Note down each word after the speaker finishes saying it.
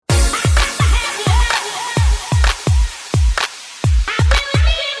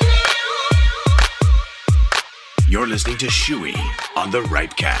listening to Shui on the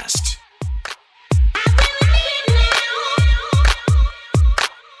Ripecast.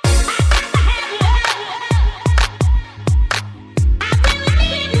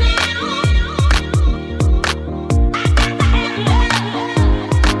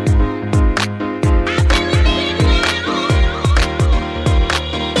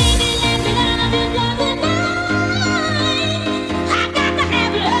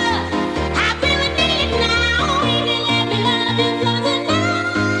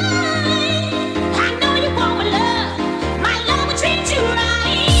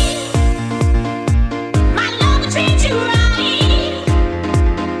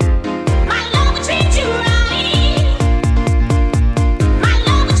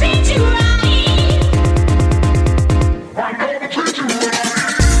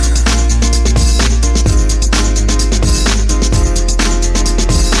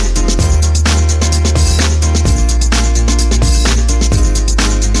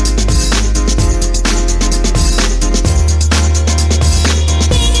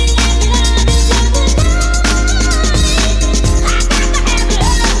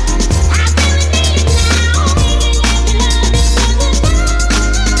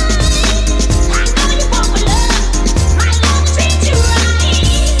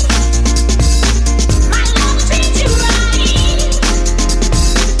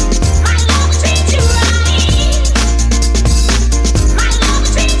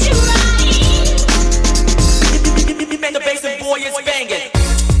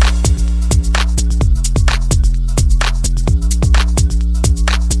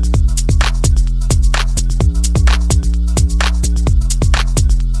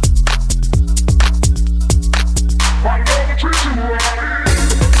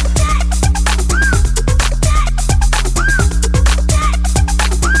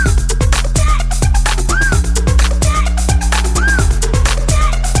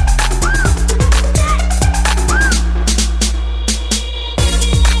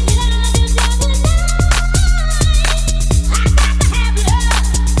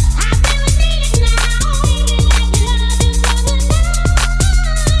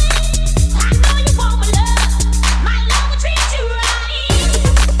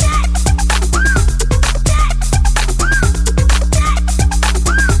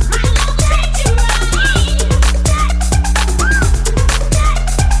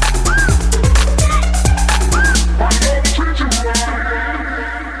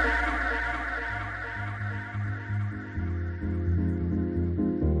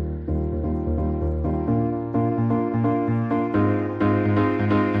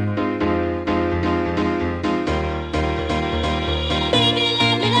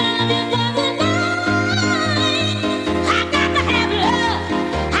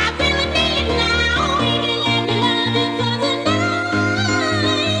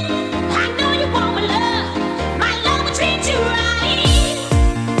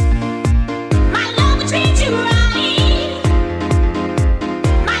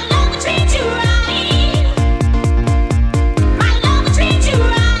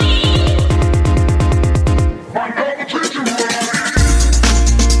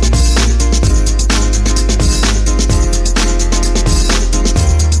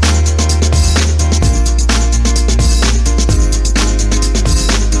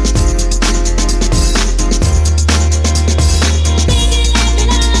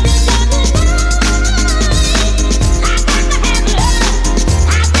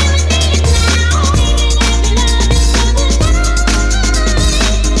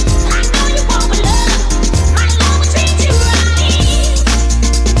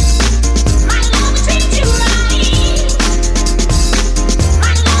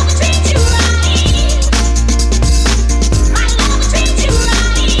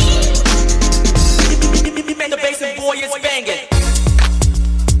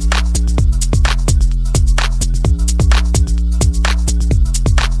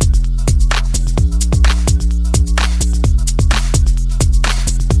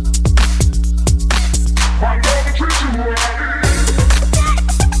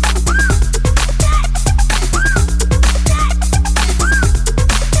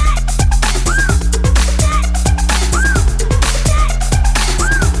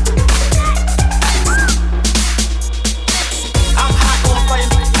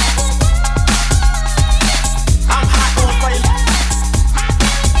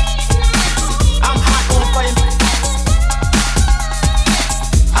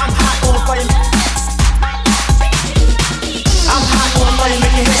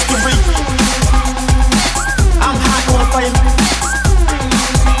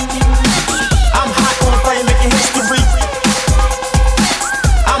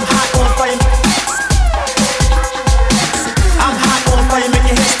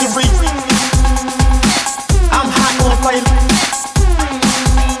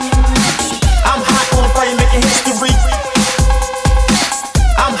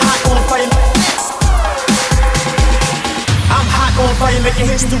 making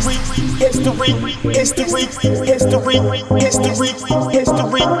history, history, history, history, history, history,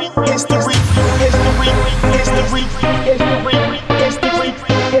 history, history, history, history,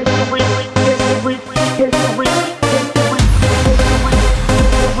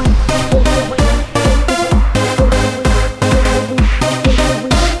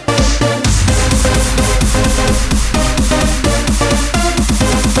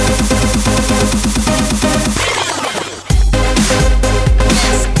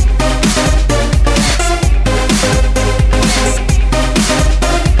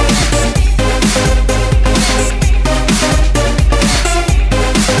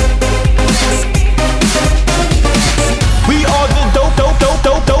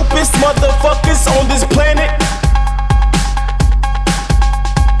 motherfuckers on this planet.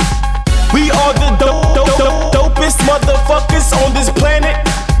 We are the dopest motherfuckers on this planet.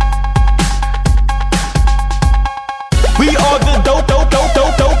 We are the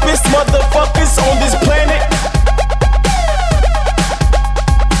dopest motherfuckers on this planet.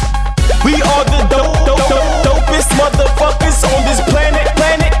 We are the dopest motherfuckers on this planet.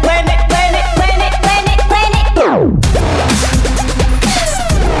 Planet.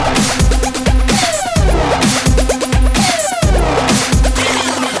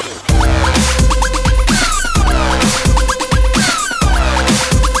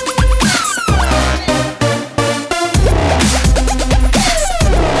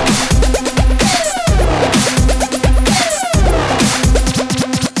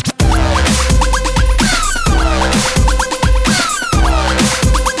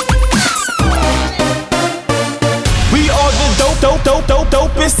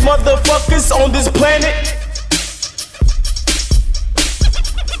 Dopest motherfuckers on this planet.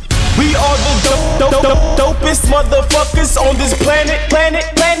 We are the dopest motherfuckers on this planet. Planet.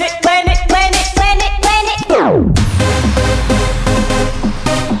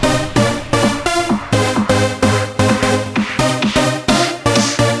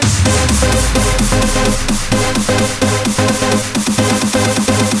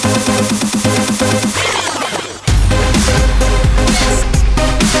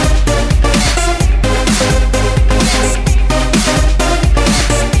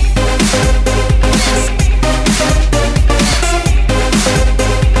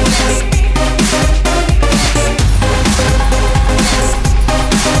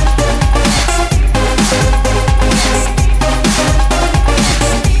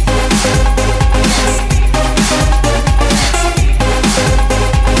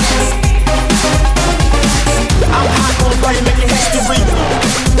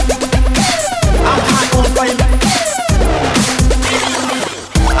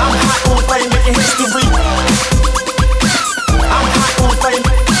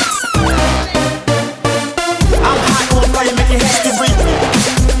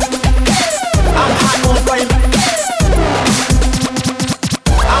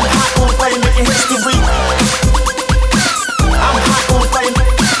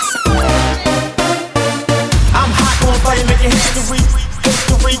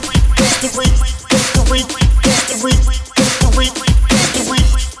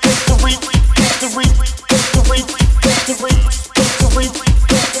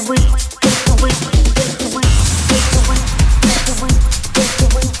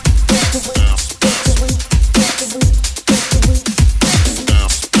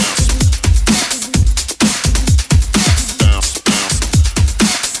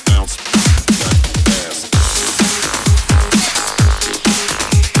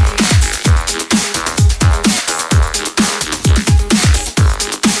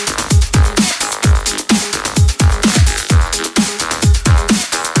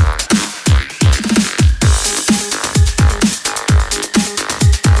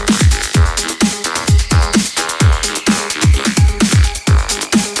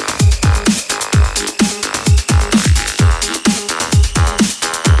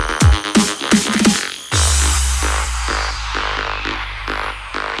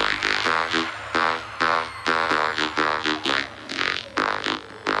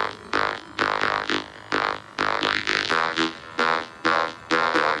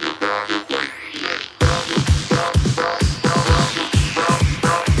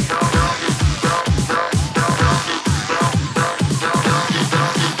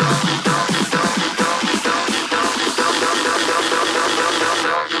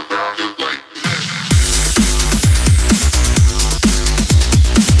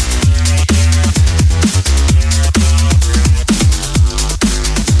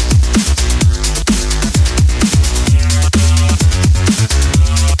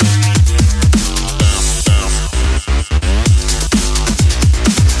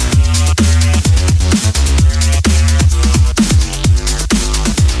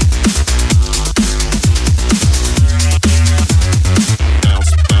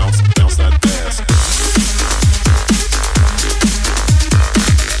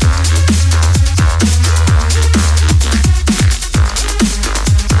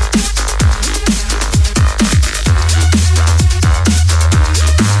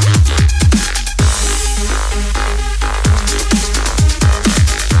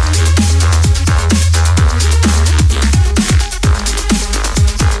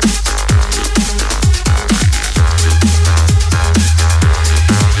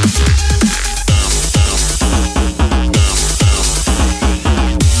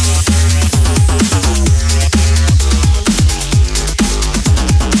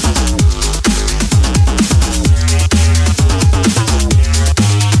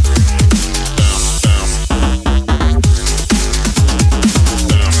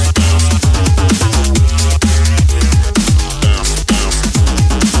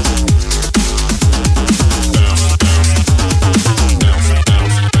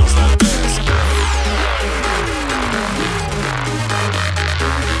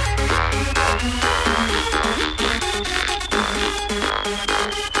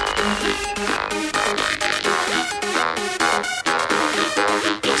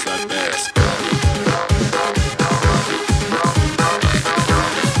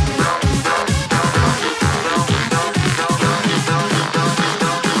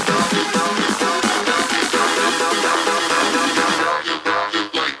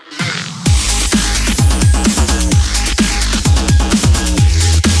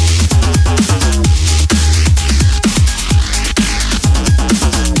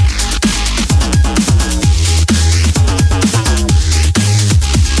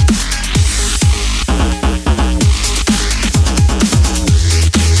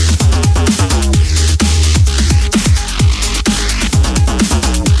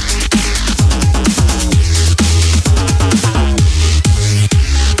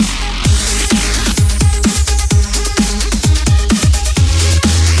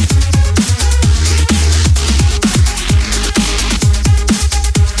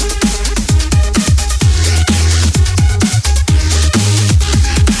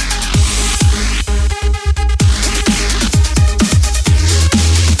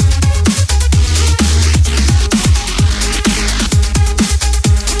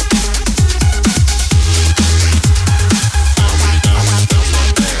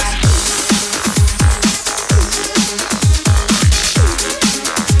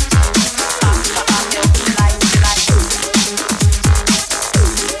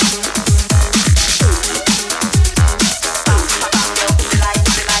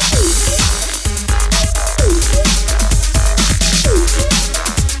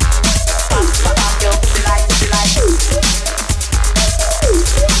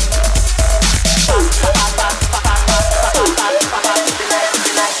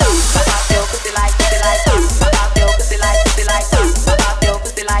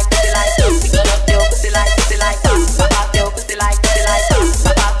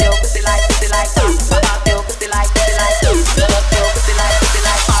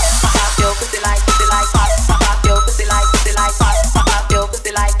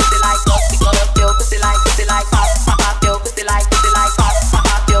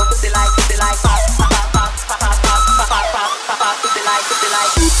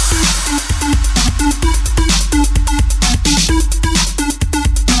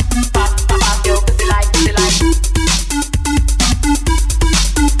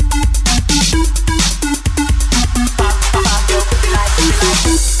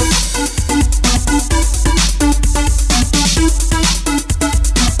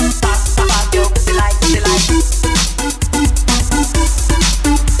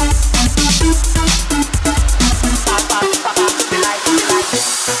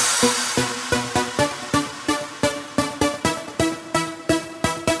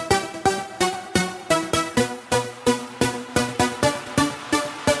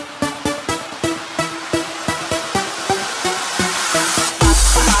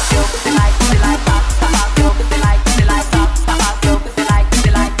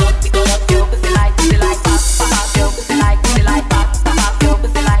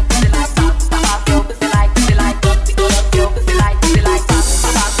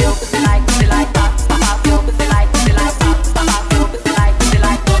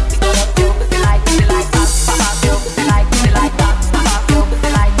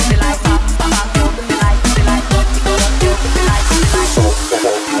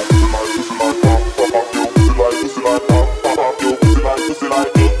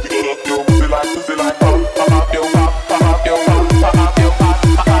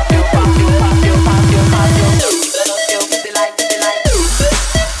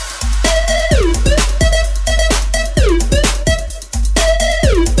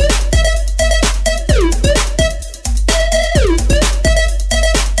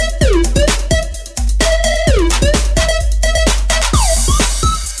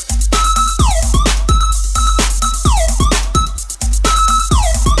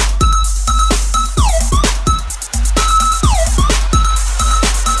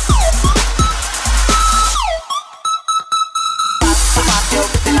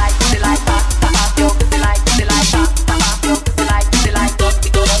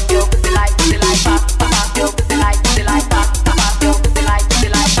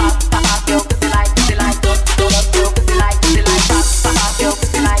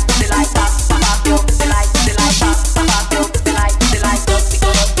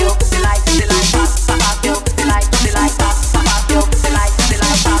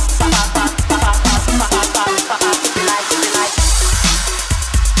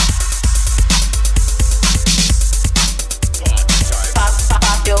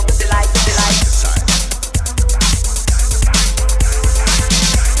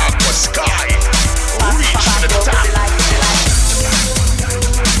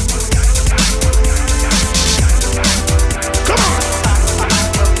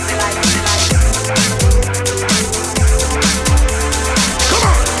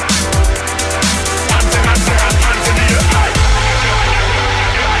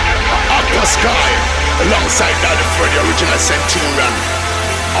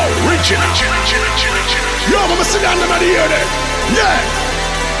 Yo, I'ma sit down and hear that. Yeah.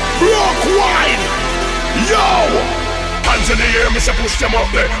 Broke wine. Yo. Hands in the air, me say push them up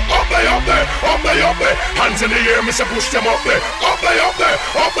there. Up there, up there, up there, up there. Hands in the air, me say push them up there. Up there, up there,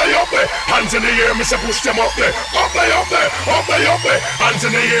 up there, up there. Hands in the air, me say push them up there. Up there, up there, up there, up there. Hands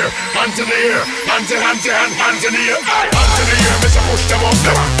in the air, hands in the air. Hands in, hands in, hands in the air. Hands in the air, me say push them up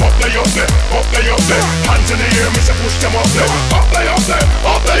there. Up there, up there, up there, up there. Hands in the air, me say push them up there. Up there, up there,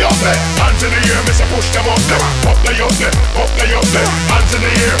 up there, up there. Hands in the air, me say push them up there. Up there, up there, up there, up there. Hands in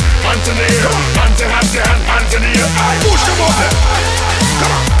the air, hands in the air. Hands in, hands in, hands in the air. Push them up there.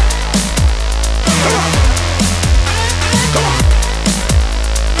 Come on. Come on. Come on.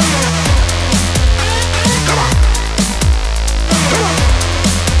 Come on. Come on.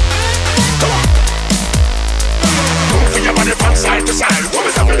 Come on. Move your body from side to side. What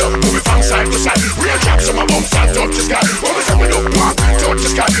is happening up? Move it from side to side. Real drops on my bumps and touch the sky. What is happening up? Walk, touch the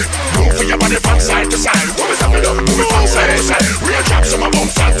sky. Move your body from side to side. What is happening up? Move it from side to side. Real drops on my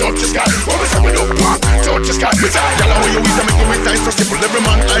bumps and touch the sky. What is happening up? Walk, touch the sky. Y'all how you eat and make me with time so simple. Every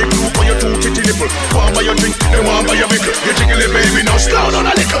man I do for your two titty nipple. One by your drink, then one by your pickle. You jiggle it, baby, now slow down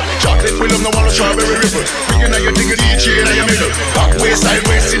a little. Chocolate will love, no one strawberry ripple. Bringing out your jiggle DJ in your middle. Back way,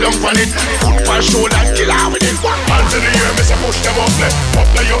 sideways, sit down on it. Foot past shoulder and kill out with it. Hands in the air, me say push them up there. Up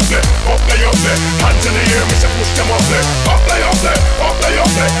there, up there, up there, up there. Hands in the air, me say push them up there. Up there, up there, up there,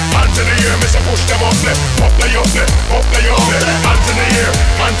 up there. Hands in the air, me say push them up there. Up there, up there, up there, up there. Hands in the air,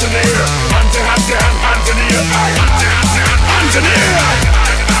 hands in the air. Hands in, hands in, hands in the air. Hands in, hands in, hands in the air.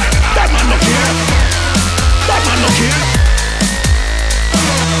 That man no care. That man no care.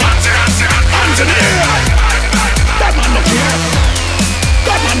 Hands in, hands in, hands in the air. That man no care.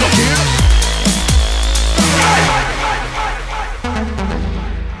 That man no care.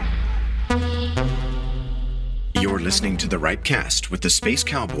 You're listening to The Ripecast with the Space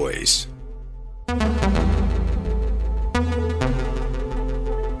Cowboys.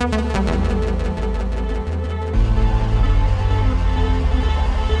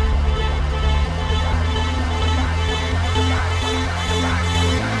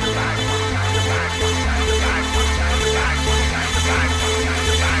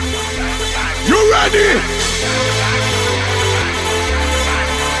 You ready?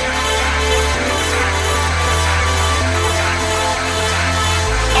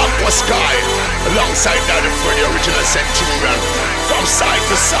 Aqua Sky, alongside Daddy Freddy, original Centurion. From side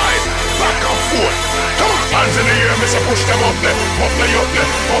to side, back and forth. Come on. Hands in the air, me say push them up there. Up there, up there,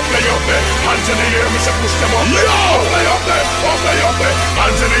 up there, up there. Hands in the air, me say push them up there. Up there, up there, up there, up there.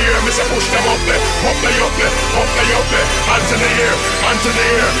 Hands in the air, me say push them up there. Up there, up there, up there, up there. Hands in the air, hands in the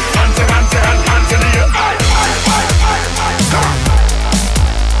air. Hands in, hands in, hands in the air. Aye, aye, aye, aye, aye. Come on.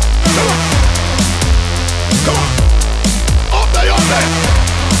 Come on. Come on. Up there, up there.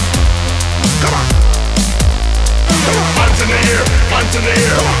 Come on. Come on. Hands in the air, hands in the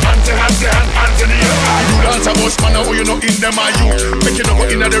air. Hands in, hands in, hands in the air. You dance a boss man, now you know in them are you. Make you know go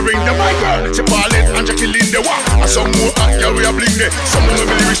in the ring, them my girl. She ballin' and she killin' the walk. And some more hot girl we a bling there. Some don't know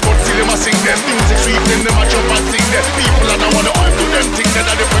me lyrics but still them a sing them. Music sweet then them a jump and sing them. People that don't wanna all do them things that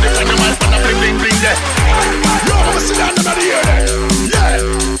they put it on the mic and a bling bling bling there. Yo, I'ma sit down and hear that. Yeah.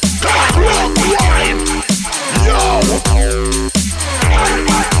 God, rock, wine. Yo.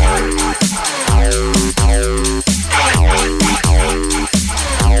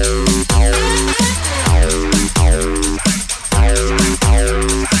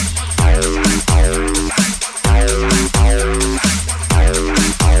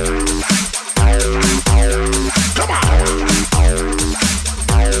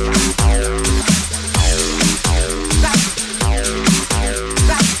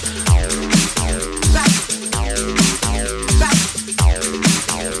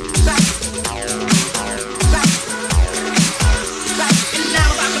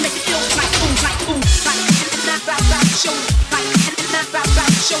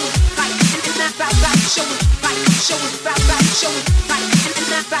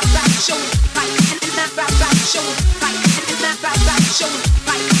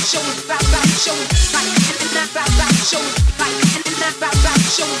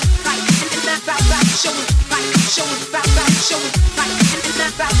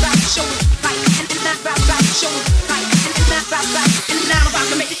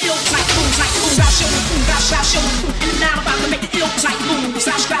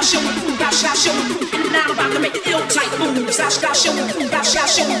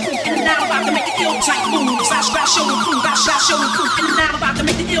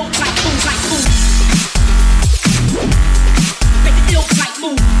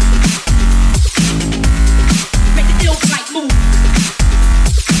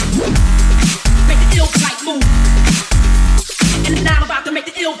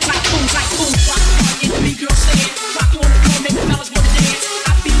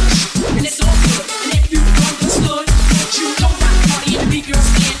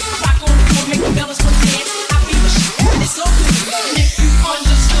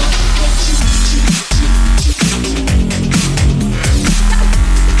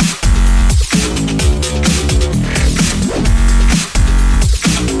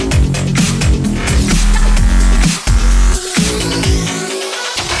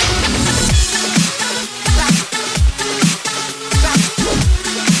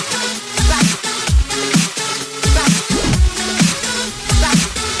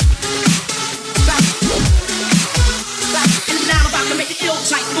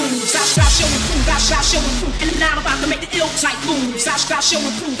 type moves. I show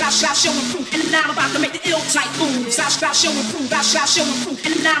and prove, I show and prove. And now I'm about to make the ill type moves. I show and prove, I show and prove.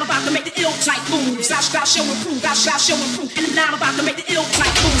 And now I'm about to make the ill type moves. I show and prove, I show and prove. And now I'm about to make the ill type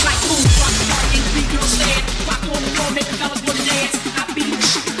moves, like moves. Rock the party and the big girl stand. Rock on the floor, make the fellas wanna dance. I be the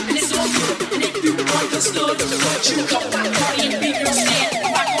shit, and it's all good. And if you understood what you know, rock the party and the big girl stand.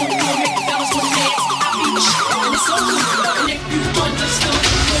 Rock on the floor, make the fellas wanna dance. I be the shit, and it's all good. And if you understood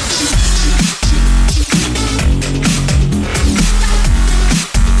what you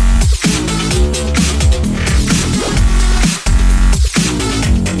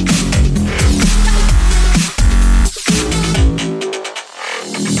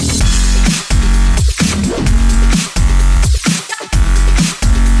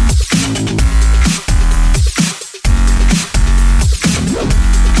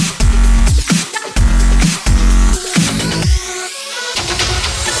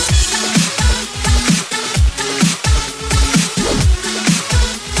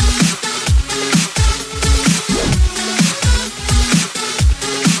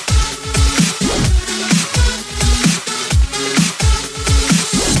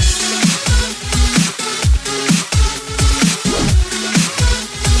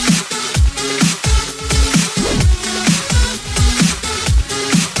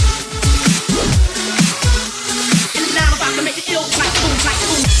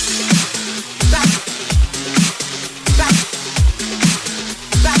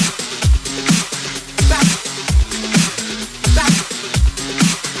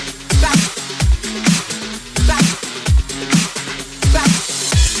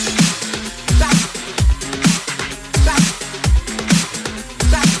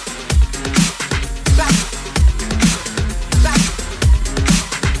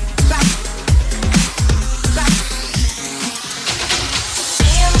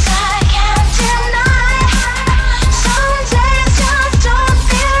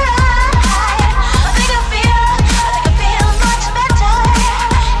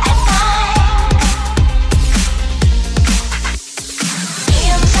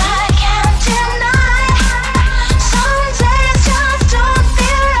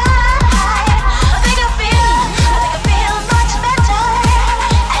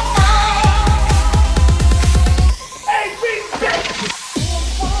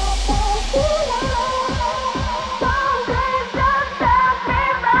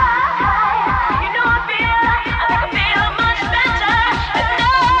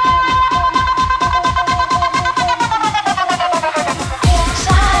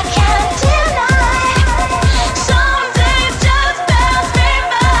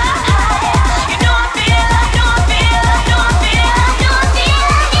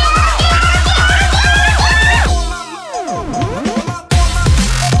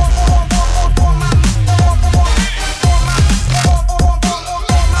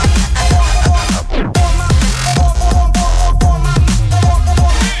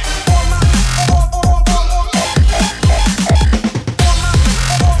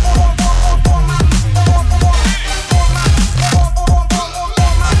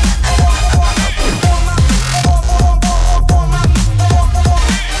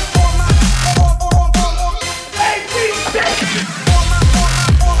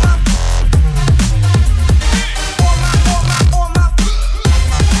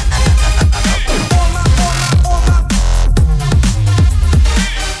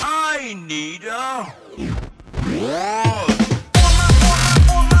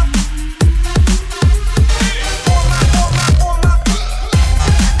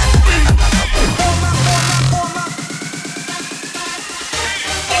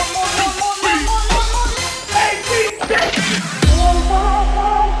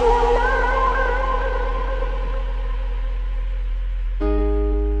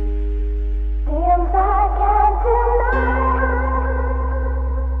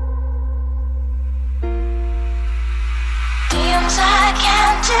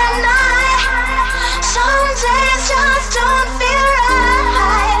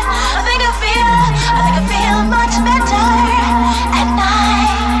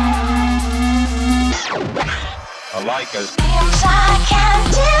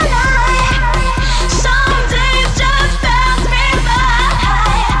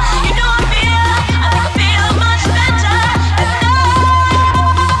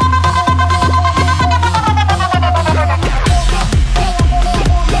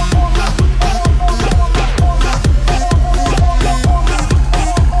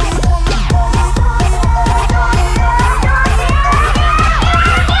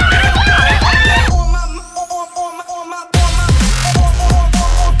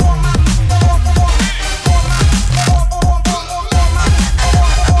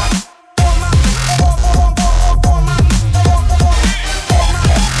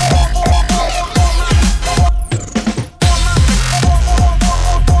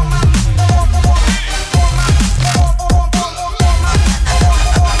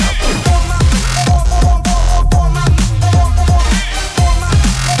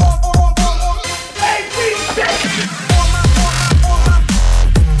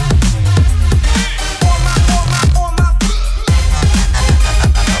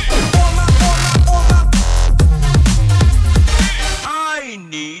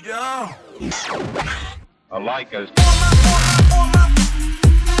I like us.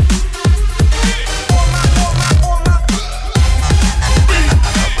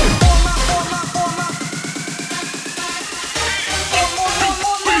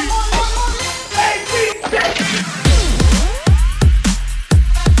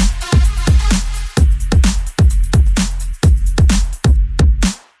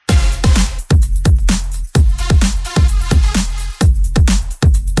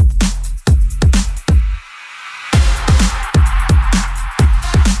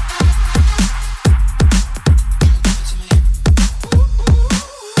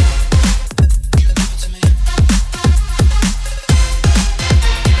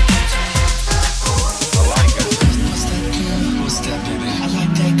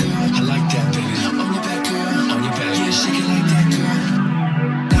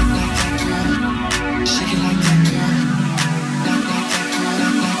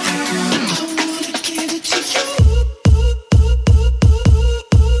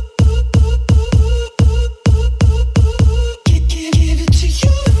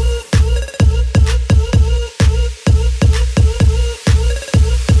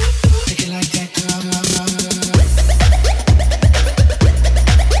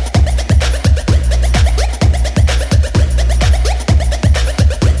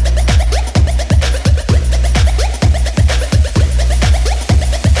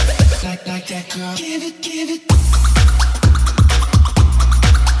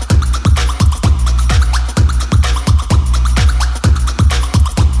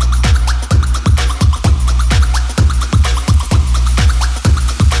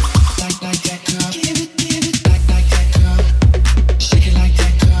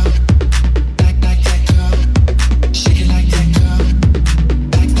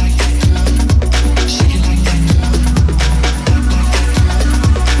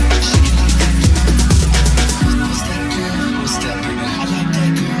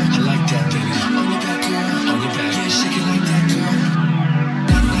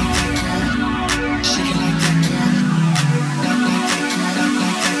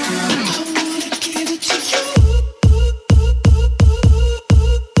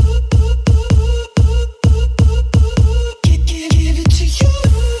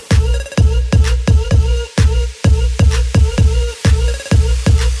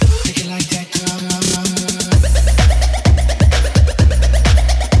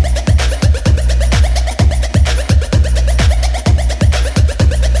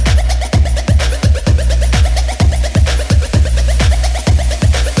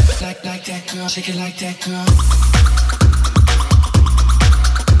 Shake it like that, girl.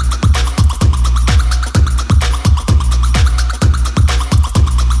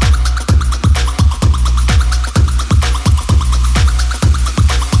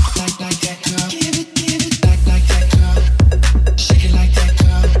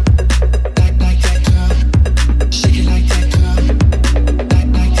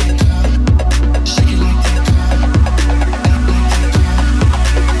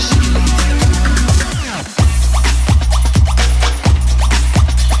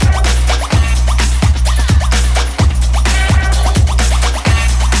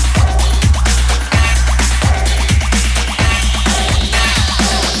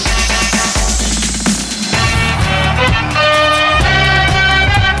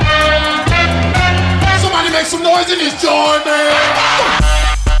 Some noise in this joint, man.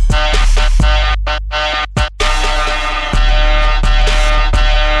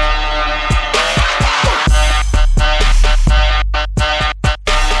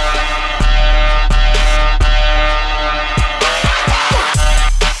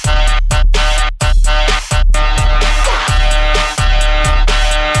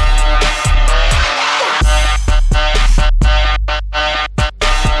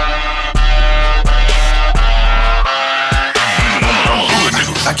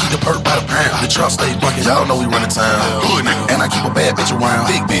 Stay bucking, y'all know we run the town. Hood nigga. And I keep a bad bitch around.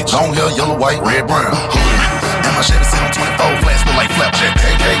 Big bitch. Long hair, yellow, white, red, brown. Hood nigga. And my Chevy sit on 24 flats, look like flapjack.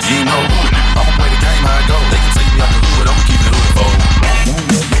 Pancakes, you know. Hood nigga. I'ma play the game how I go. They can take me out the hood, I'ma keep it hood for. Long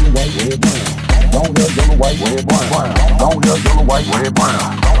hair, yellow, white, red, brown. Long hair, yellow, white, red, brown. Long hair, yellow, white, red, brown.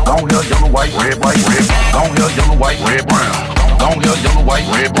 Long hair, yellow, white, red, red. Long hair, yellow, white, red, brown. Long hair, yellow, white,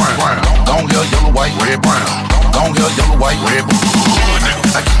 red, brown. Long hair, yellow, white, red, brown. Long hair, yellow, white, red,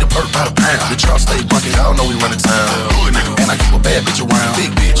 I keep the perk by the pound. The truck stay bucking, y'all know we run the town. And I keep a bad bitch around.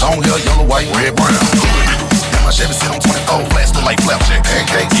 Big bitch, long hair, yellow, white, red, brown. And my Chevy sit on 24 flats, look like flapjack.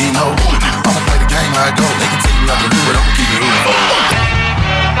 Pancakes, you know. I'ma play the game how I go. They can take me out the hood, I'ma keep it hood.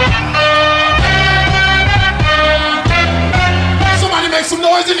 Somebody make some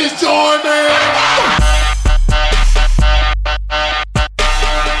noise boys in this joint, man.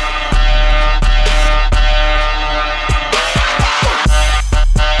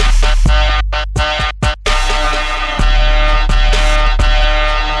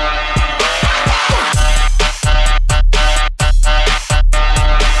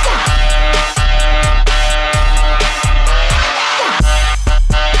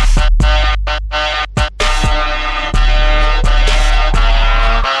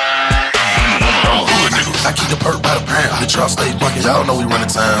 Stay bunkin', y'all know we run the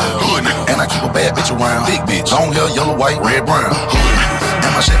town. And I keep a bad bitch around. Big bitch, long hair, yellow, white, red, brown.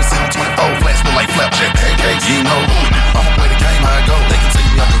 And my Chevy 724 flats look like flapjack. Pancakes, you know. I'ma play the game how it go. They can take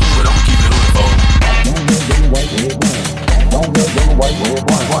me out the hood, I'ma keep it hood for. Long hair, yellow, white, red,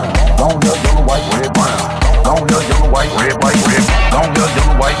 brown. Long hair, yellow, white, red, brown. Long hair, yellow, white, red, white, red. Long hair,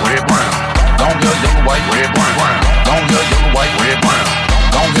 yellow, white, red, brown. Long hair, yellow, white, red, brown. Long hair, yellow, white, red, brown.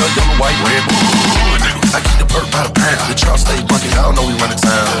 Long hair, yellow, white, red, brown. I keep the perk by the pound. The truck stay bunkin', y'all know we run the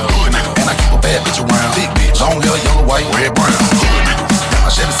town. And I keep a bad bitch around. Big bitch, long hair, yellow, white, red, brown. And my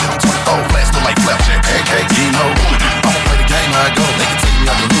Chevy 724 flats look like flapjack. Pancakes, you know. I'ma play the game how it go. They can take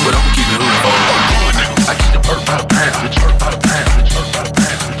me out the hood, I'ma keep it hood for. I keep the perk by the pound. The perk by the pound. The perk by the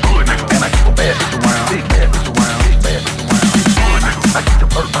pound. And I keep a bad bitch around. Big bad bitch around. Big bad bitch around. I keep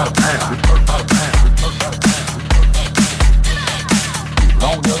the perk by the pound. The perk by the pound. The perk by the pound.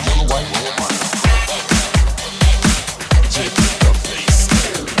 Long hair, yellow, white, red, brown.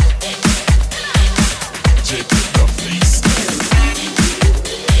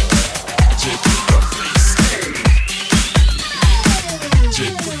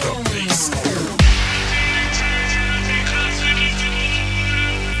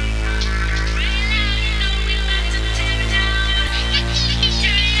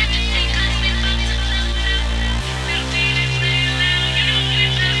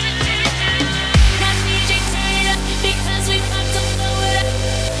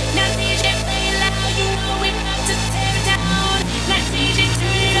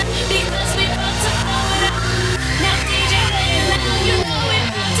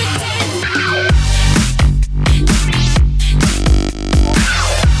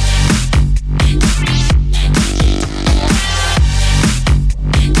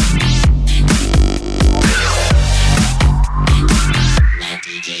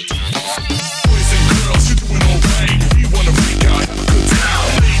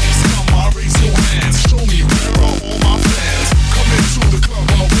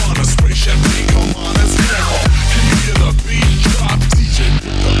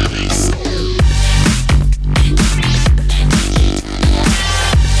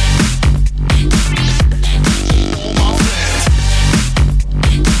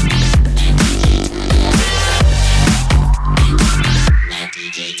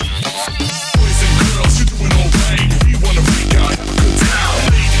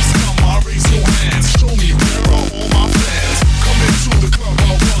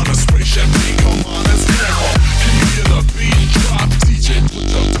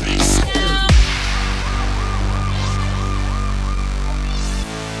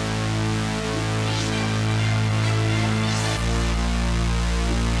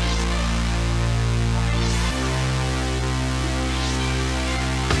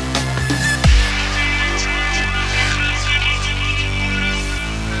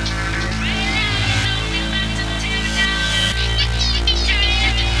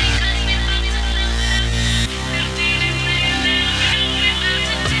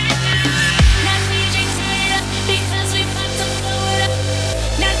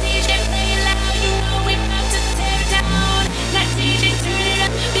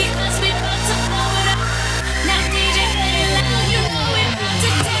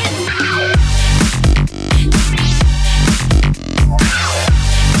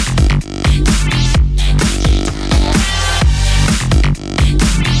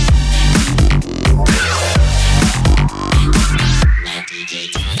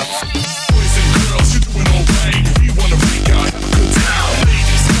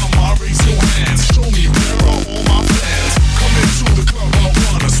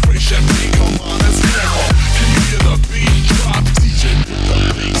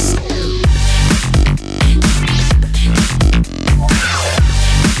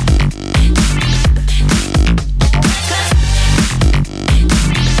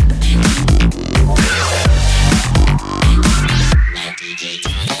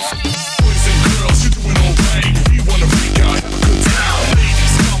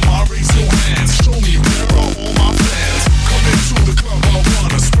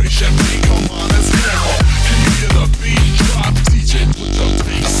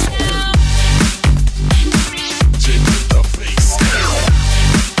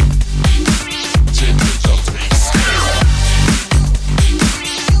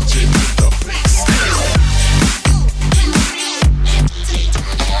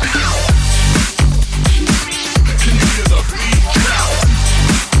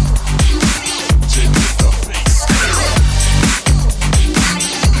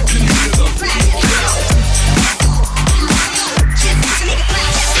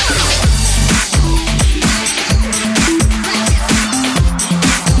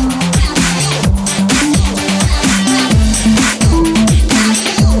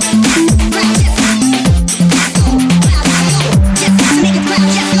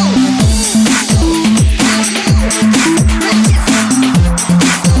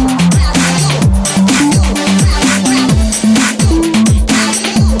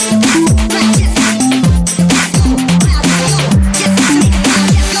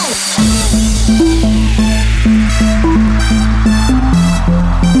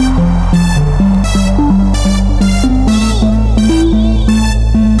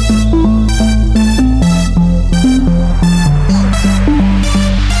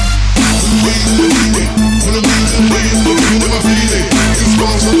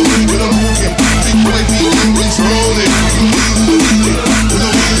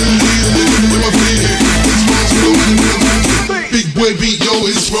 beat, yo,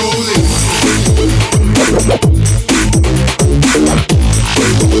 it's rolling.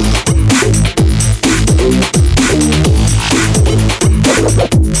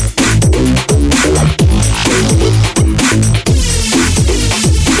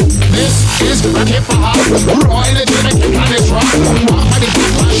 This is a hip-hop, raw energy, make it kind of rock. Walk by the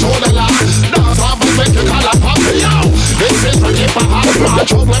top and show the lock. Dance off and make the color pop. Yo, this is a hip-hop,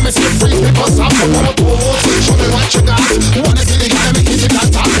 march out when me see freeze people stop. Come on, show me what you got. Wanna see the enemy, kiss it on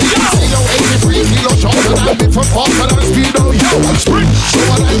top. Yo, kilo 83, kilo shorter than me for faster than speed. Oh, yo, sprint. Show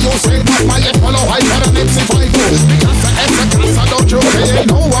what I know, say not my head, follow high for an MC5. Because the S a class, I don't joke. They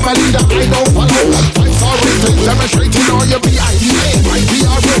know I'm a leader, I don't follow. 5-star ratings, demonstrating all your B.I.D.A. My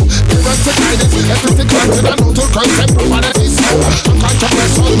B.R.O. Parents to guidance, everything granted and no to concept profanity. So, I'm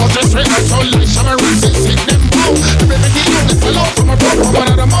controversial, not just straight or soul like Shaman Reese's, hit them bow. The baby deal on the fellow from a bro, from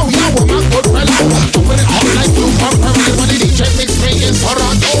another mouth. Yo, I'm a good fellow. Jumping it hot like blue pump, permanent when the DJ mix me in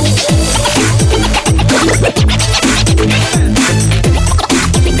Toronto.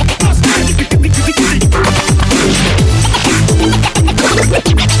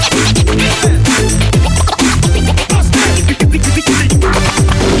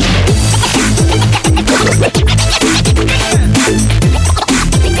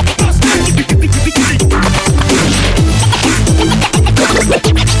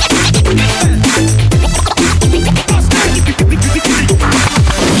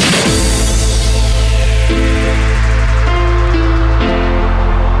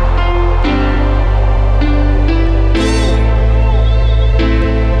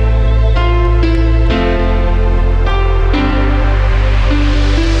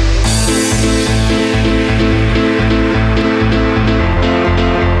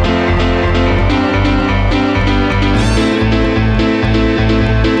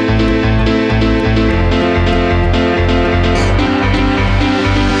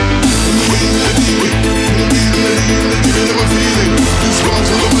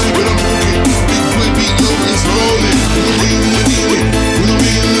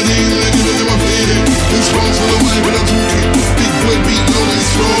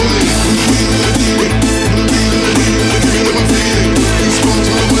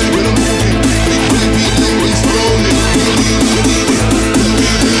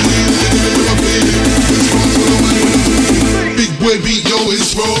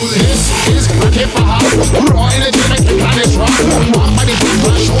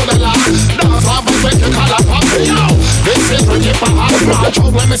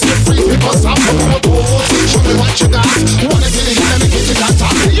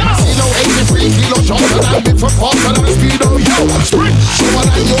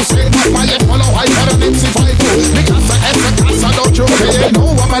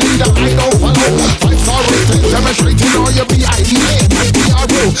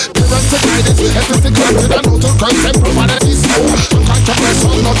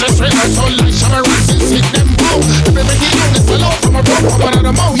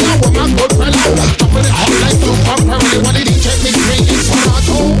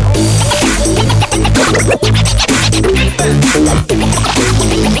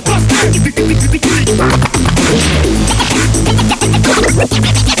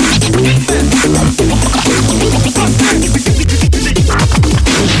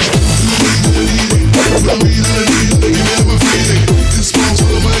 This bounce on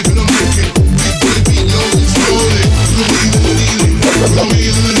the mic and I'm looking.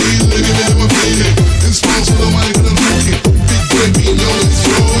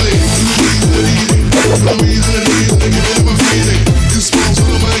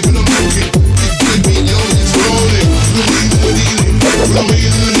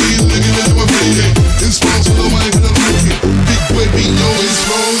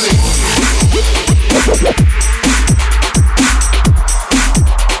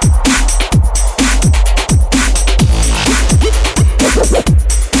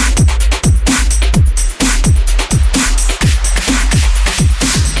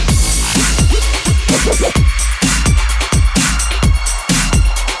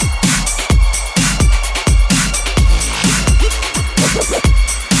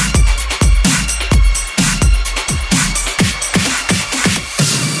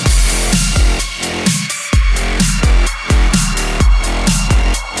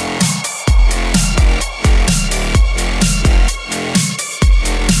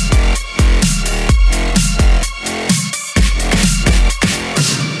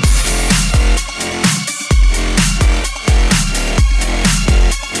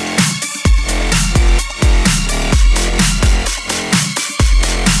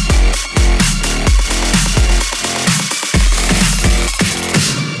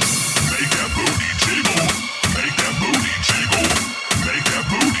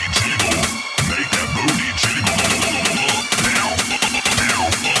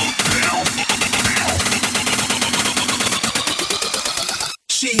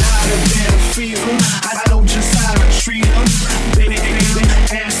 She hotter than a fever. I know just how to treat her. Baby,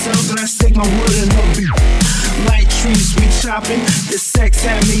 ass up, and I stick my wood in her beat. Like trees, we chopping. The sex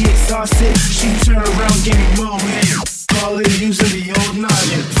had me exhausted. She turned around, gave me more head. Call it using the old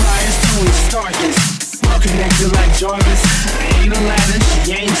noggin. Flyers, Tony Starkins. All connected like Jarvis. Ain't Aladdin,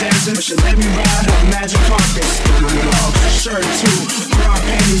 she ain't Jasmine, but she let me ride her magic carpet. Shirt too, bra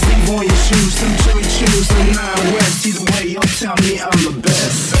panties, leave on your shoes. Some Jimmy Choos, some 9 West. Either way, you tell me I'm the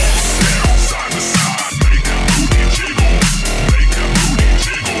best. Side to side, make that booty jiggle. Make that booty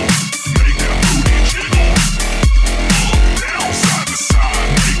jiggle. Make that booty jiggle. Down side to side,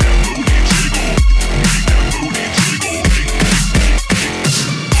 make that booty jiggle. Make that booty jiggle.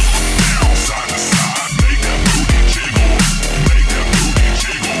 Down side to side, make that booty jiggle. Make that booty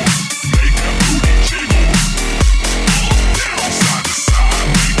jiggle. Make that booty jiggle. Down side to side,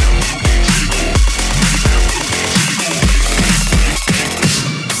 make that booty jiggle. Make that booty jiggle.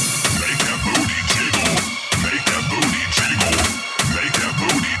 Make that booty jiggle. Make that booty jiggle. Make that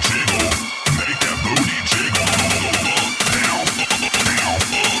booty jiggle. Make that booty jiggle. Down, down,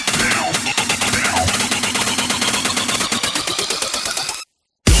 down, down.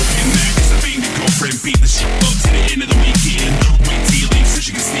 Don't get mad 'cause I made your girlfriend beat the shit up to the end of the weekend. Wait till you leave so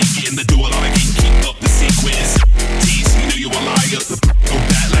she can sneak in the door like I can keep up the sequence. Tease, you know you a liar. Go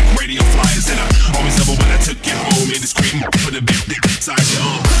back like radio flyers, and I always love it when I took you home and scream for the big dick inside your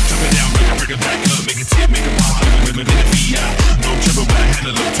arm. Jump it down, bring it back up, make it tip, make it pop, women in the VI. No tripping when I had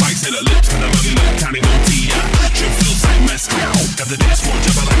a look twice, hit her lips, cause I really look tiny, no TI. Trip feels like mescal. Got the dance floor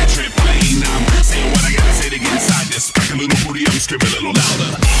jumping like a trampoline. I'm saying what I gotta say to get inside this. Back a little booty, I'm screaming a little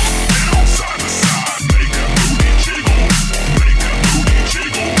louder. Down side to side, make that booty jiggle. Make that booty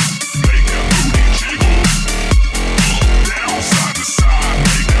jiggle. Make that booty jiggle. Down side to side,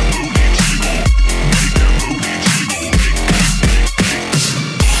 make that booty jiggle. Make that booty jiggle.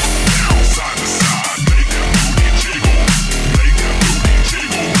 Down side to side, make that booty jiggle. Make that booty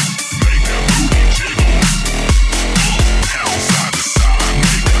jiggle. Make that booty jiggle. Down side to side,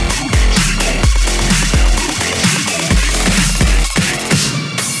 make that booty jiggle. Make that booty jiggle.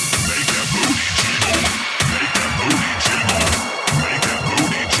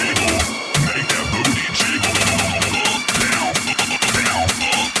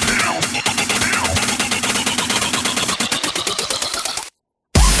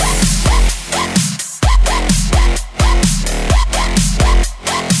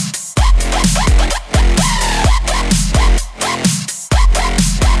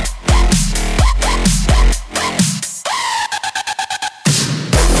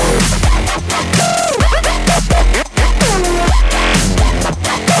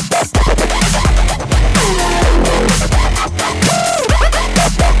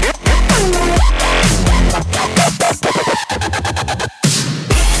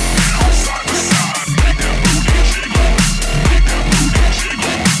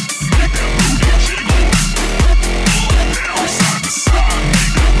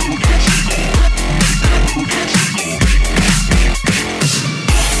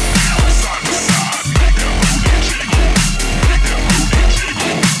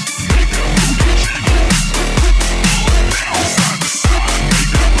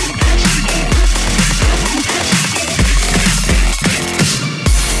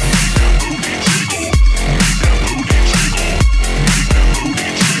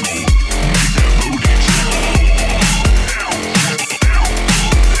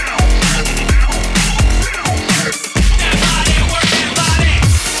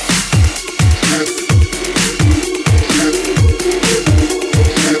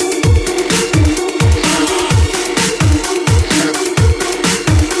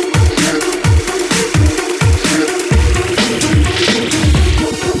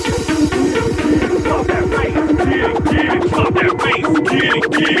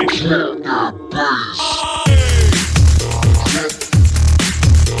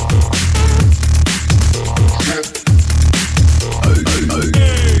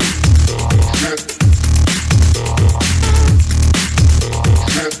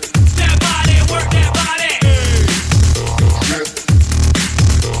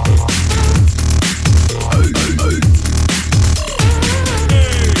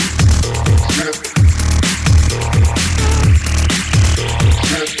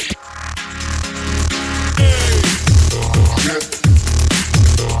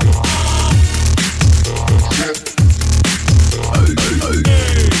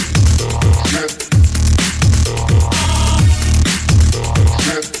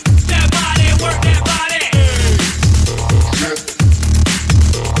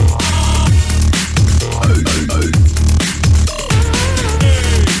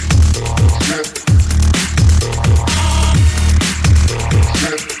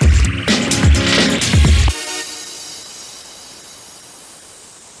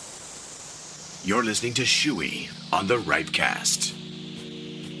 You're listening to Shuey on the Ripecast.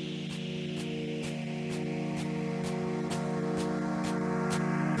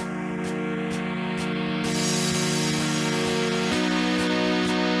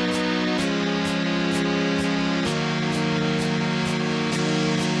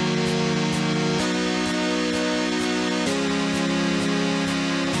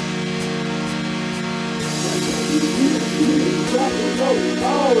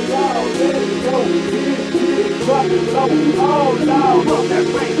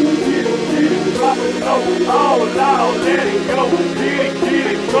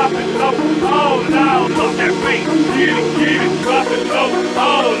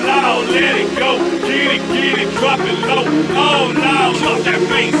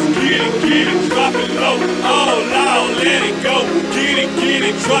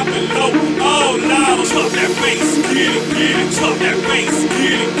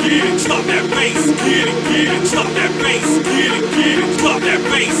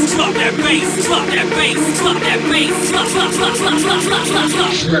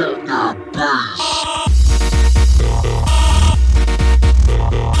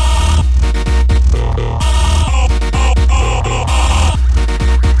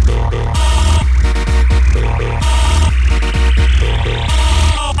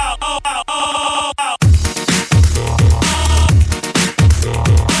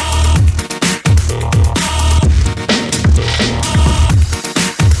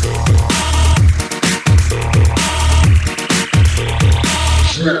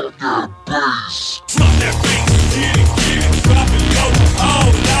 Slap that bass.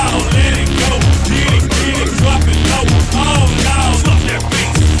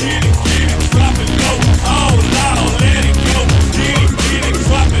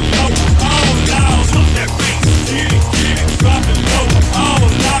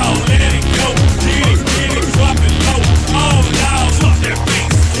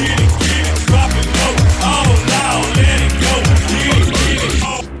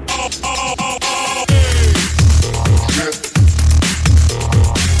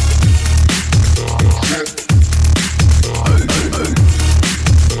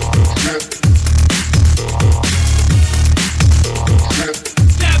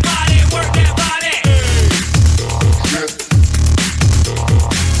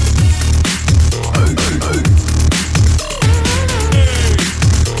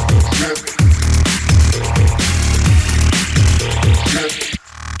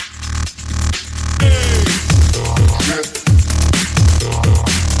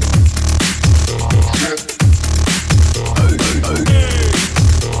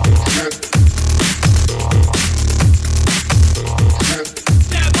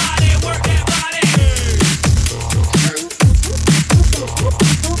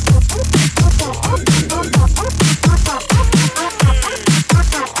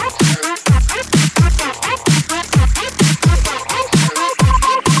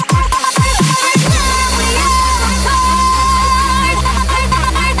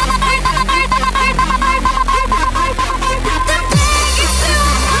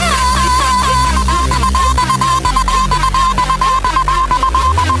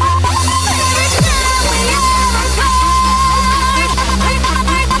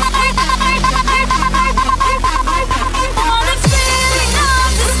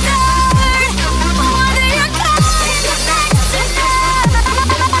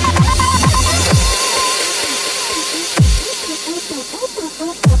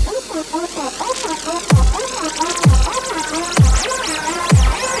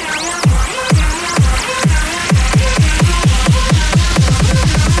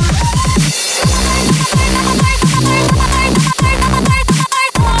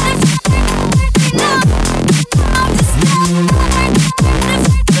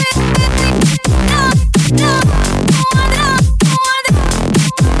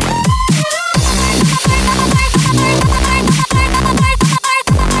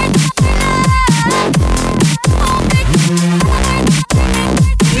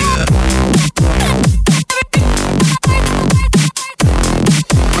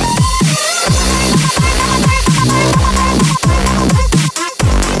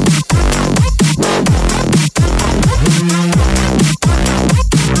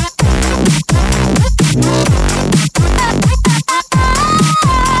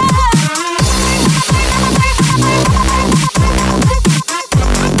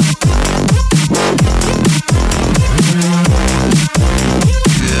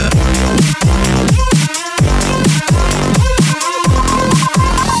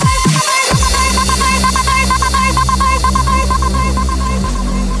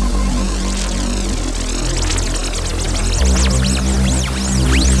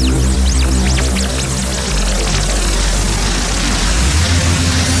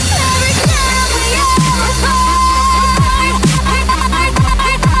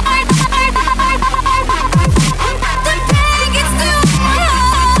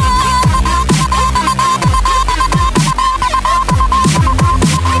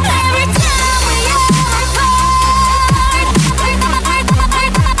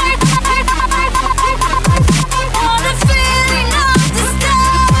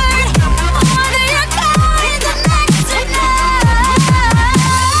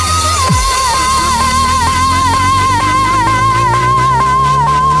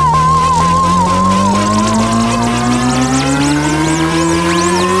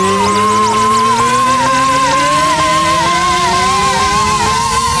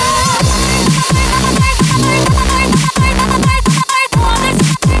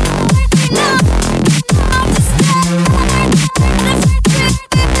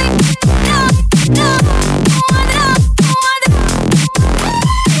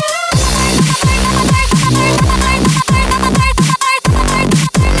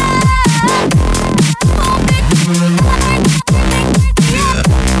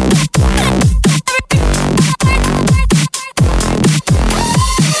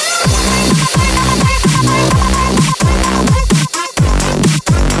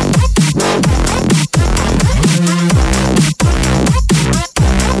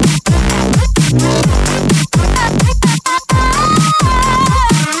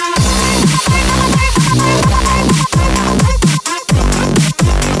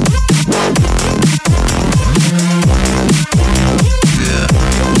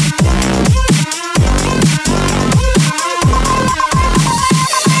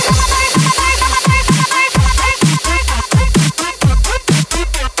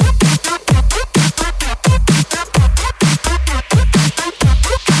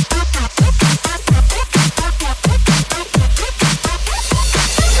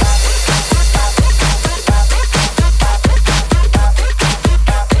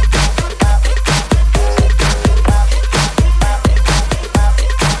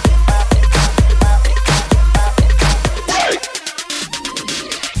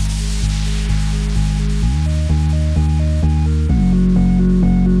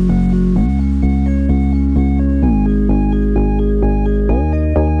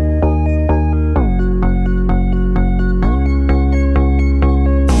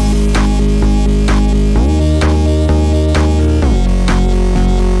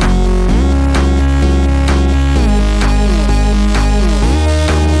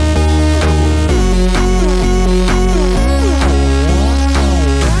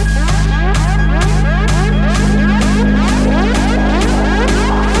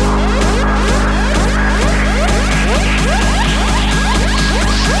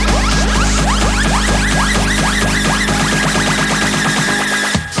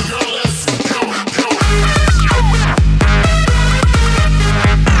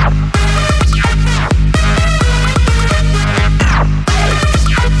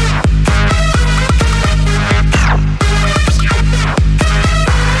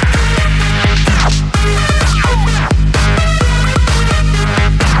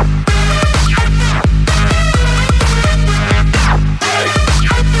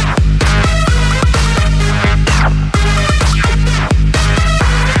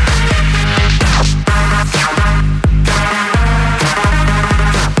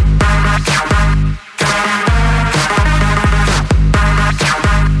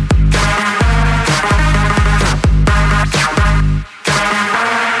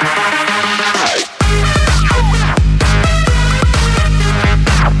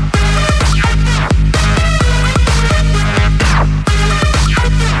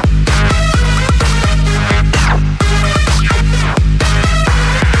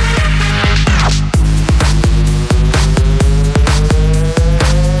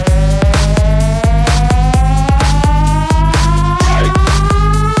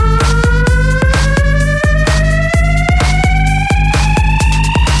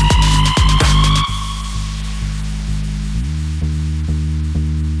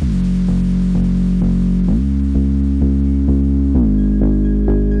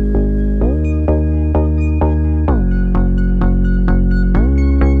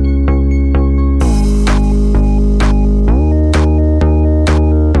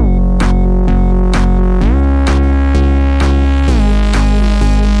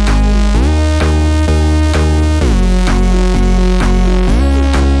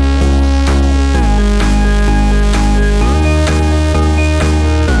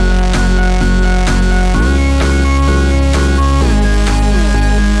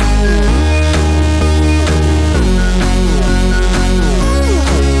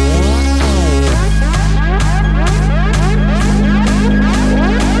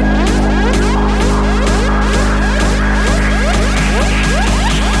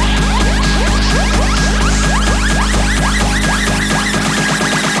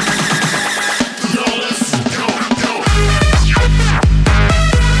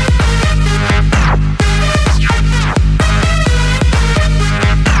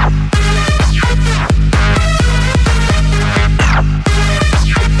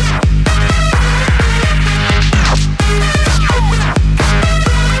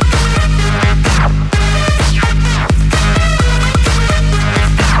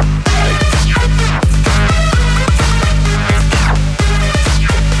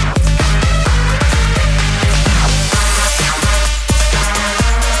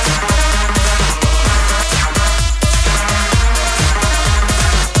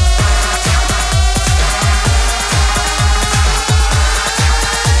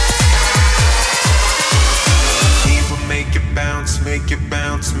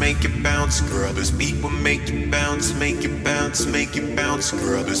 bounce, make it bounce,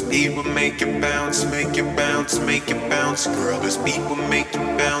 girl. This beat will make it bounce, make it bounce, make it bounce, girl. This beat will make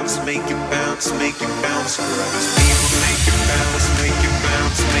it bounce, make it bounce, make it bounce, girl. This beat will make it bounce, make it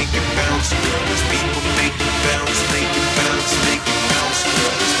bounce, make it bounce, girl. This beat will make it bounce, make it bounce, make it bounce,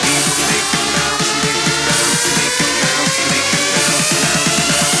 girl. This beat will make it bounce, make it bounce, make it bounce, make it bounce, bounce, bounce,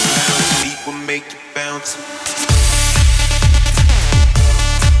 bounce. Beat will make it bounce.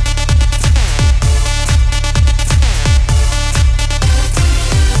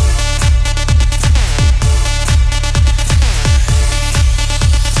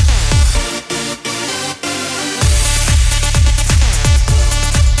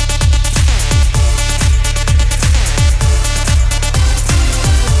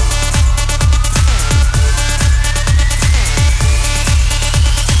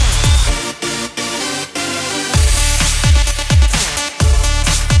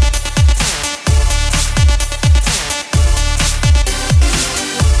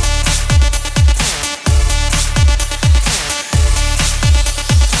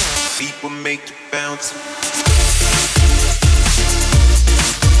 Make it bounce.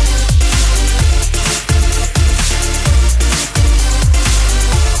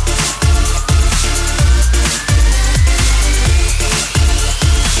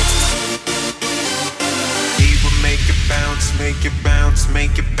 Make it bounce,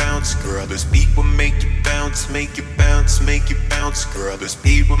 make it bounce, girl. This beat will make it bounce, make it bounce, make it bounce, girl. This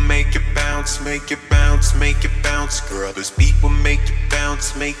beat will make it bounce, make it bounce, make it bounce, girl. This beat will make it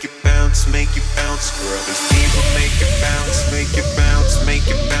bounce, make it bounce, make it bounce, girl. This beat will make it bounce, make it bounce, make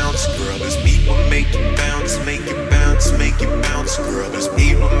it bounce, girl. This beat will make it bounce, make it bounce, make it bounce, girl. This beat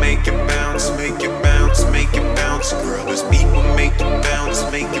will make it bounce, make it bounce, make it bounce, girl. This beat will make it bounce,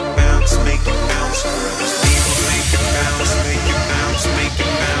 make it bounce, make it bounce, girl. This beat will make it bounce, make it bounce, make it bounce, make it bounce, make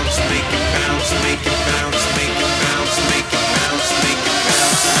it bounce, make it bounce, make it bounce, make it bounce, bounce,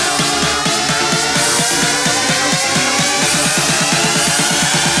 bounce, bounce, bounce, bounce, bounce.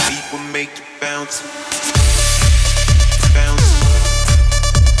 Beat will make it bounce. Bounce.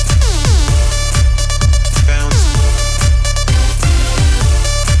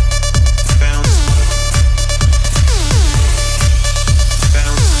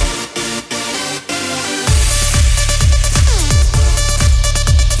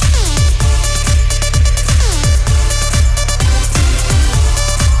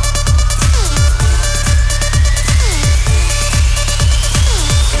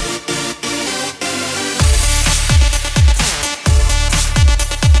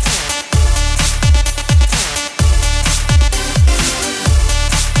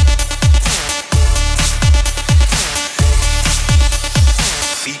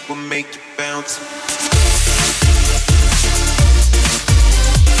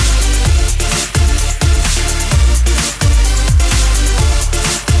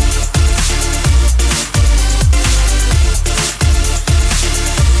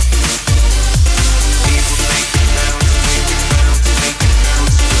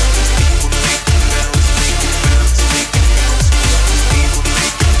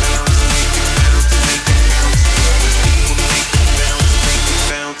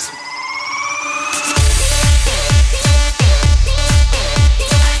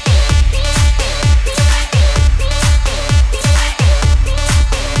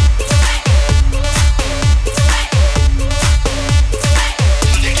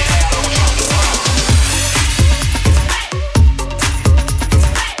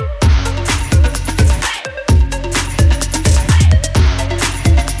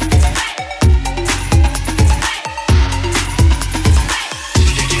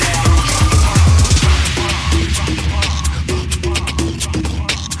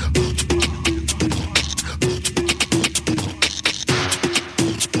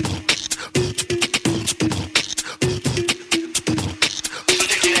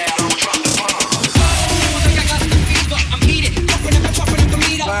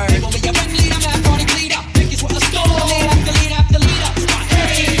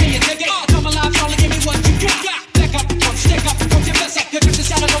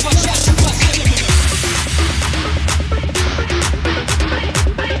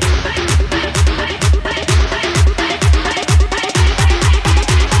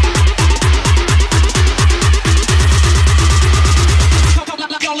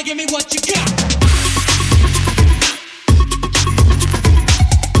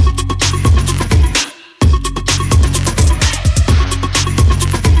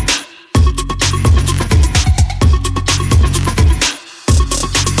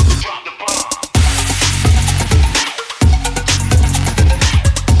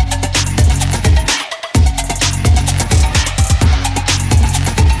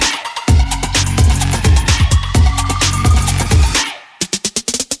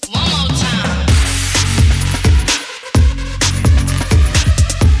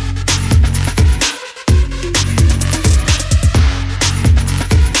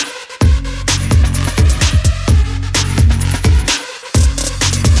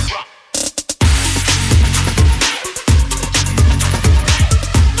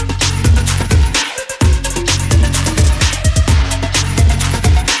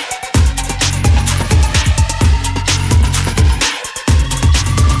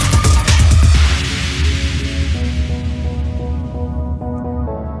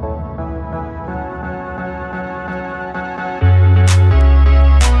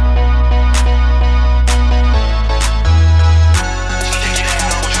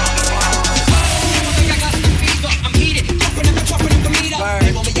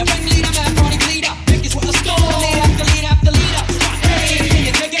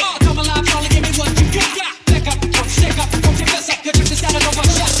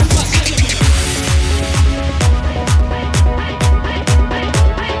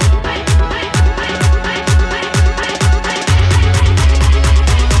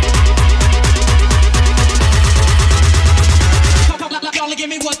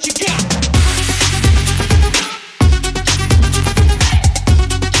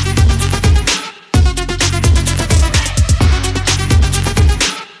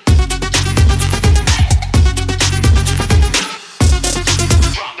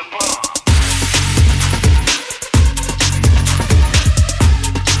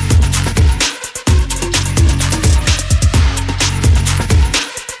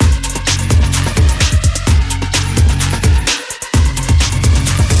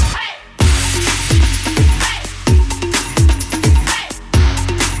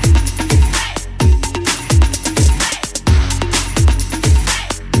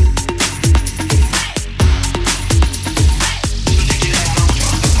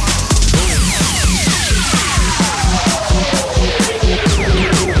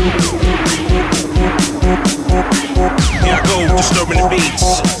 the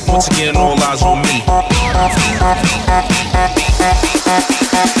beats. Once again, all eyes on me.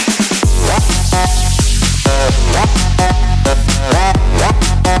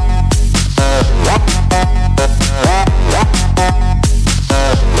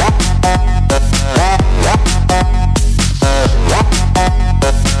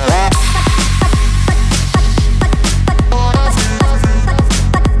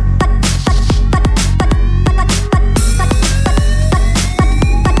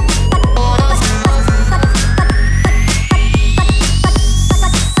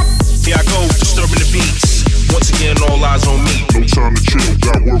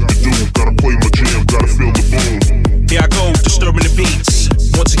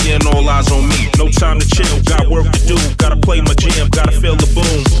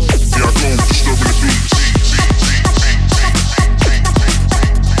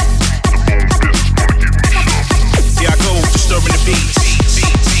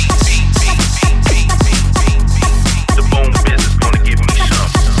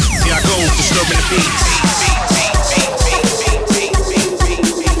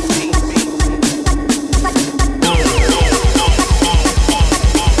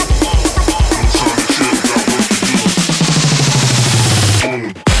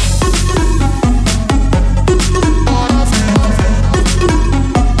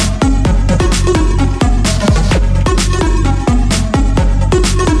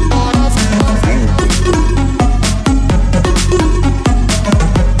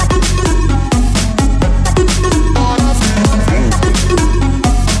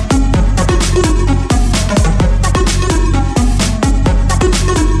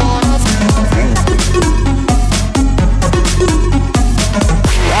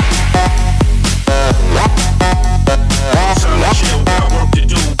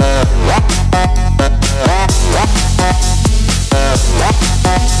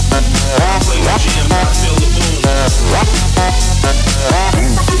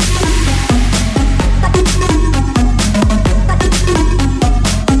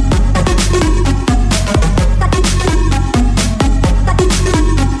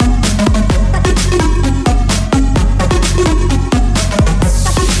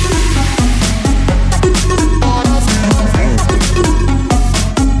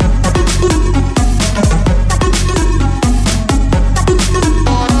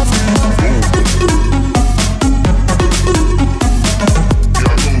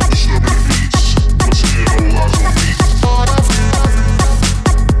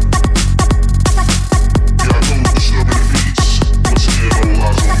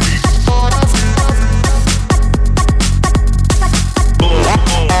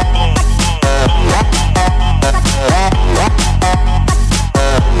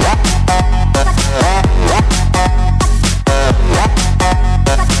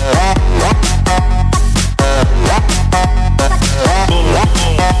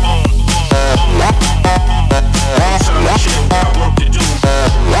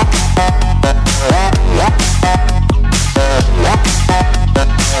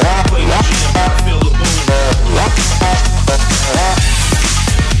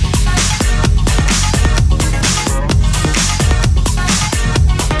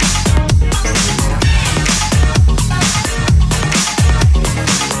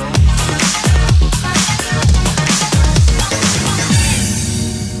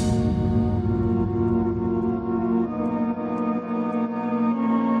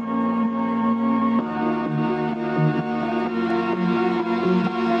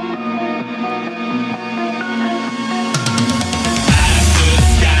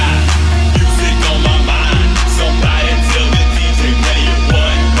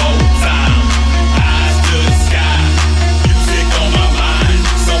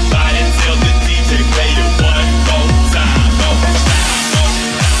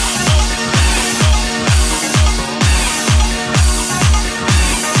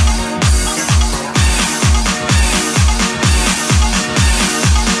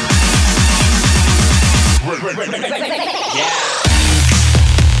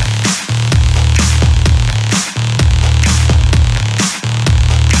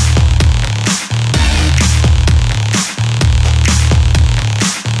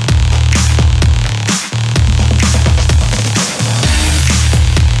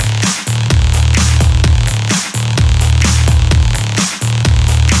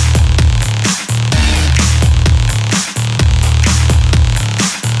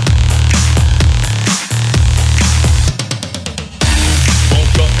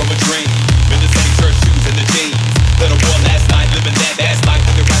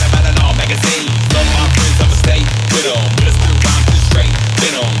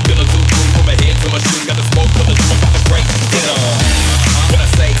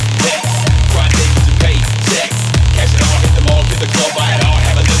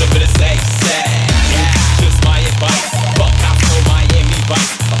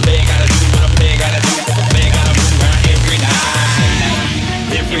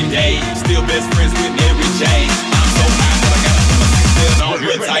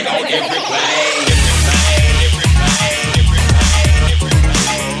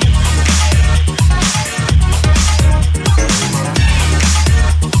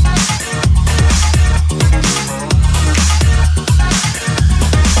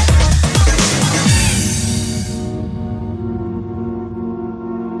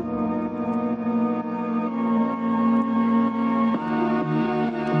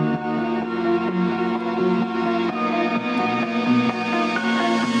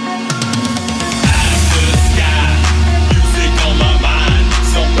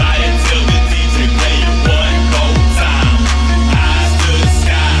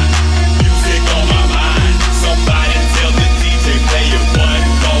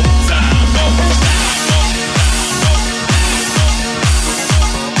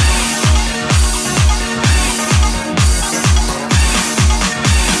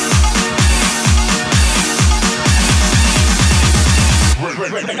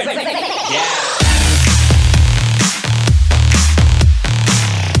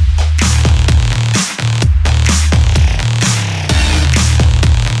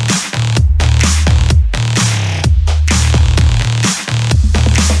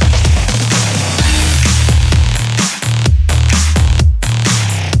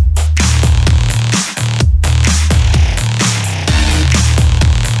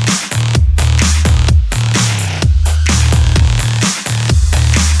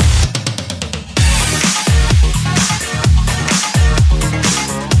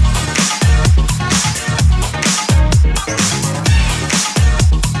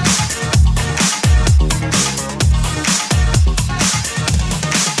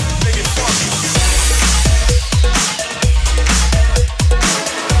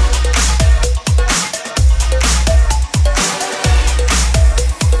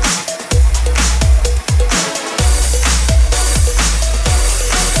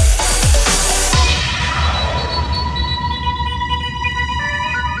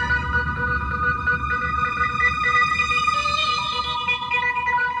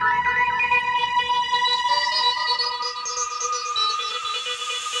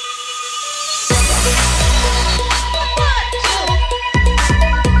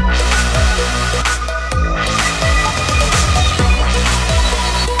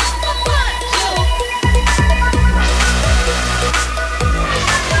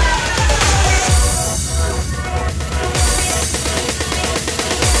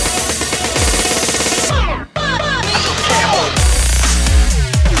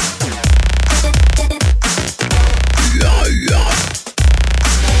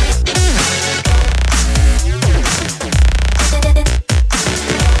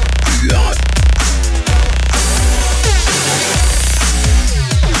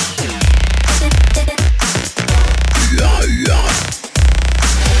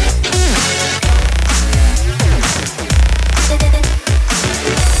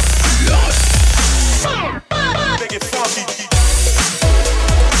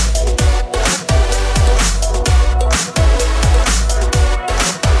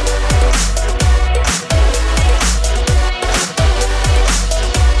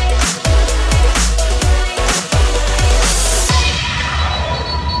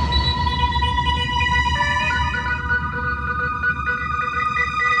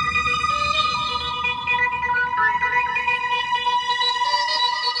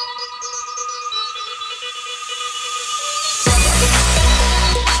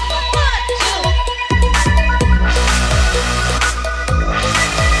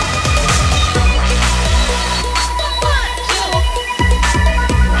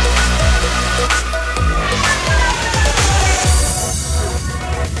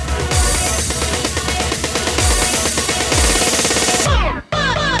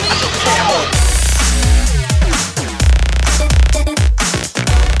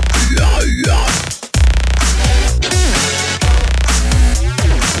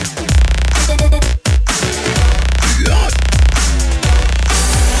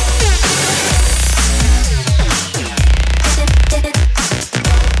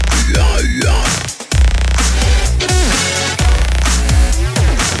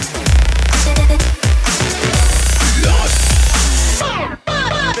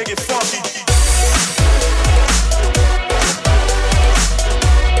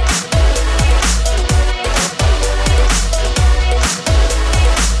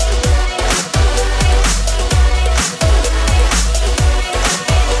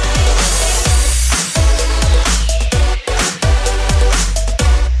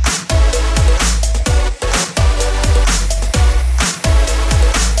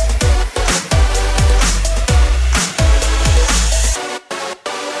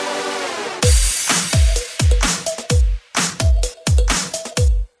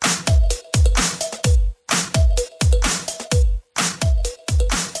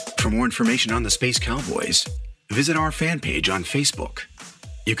 information on the Space Cowboys, visit our fan page on Facebook.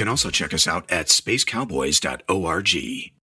 You can also check us out at spacecowboys.org.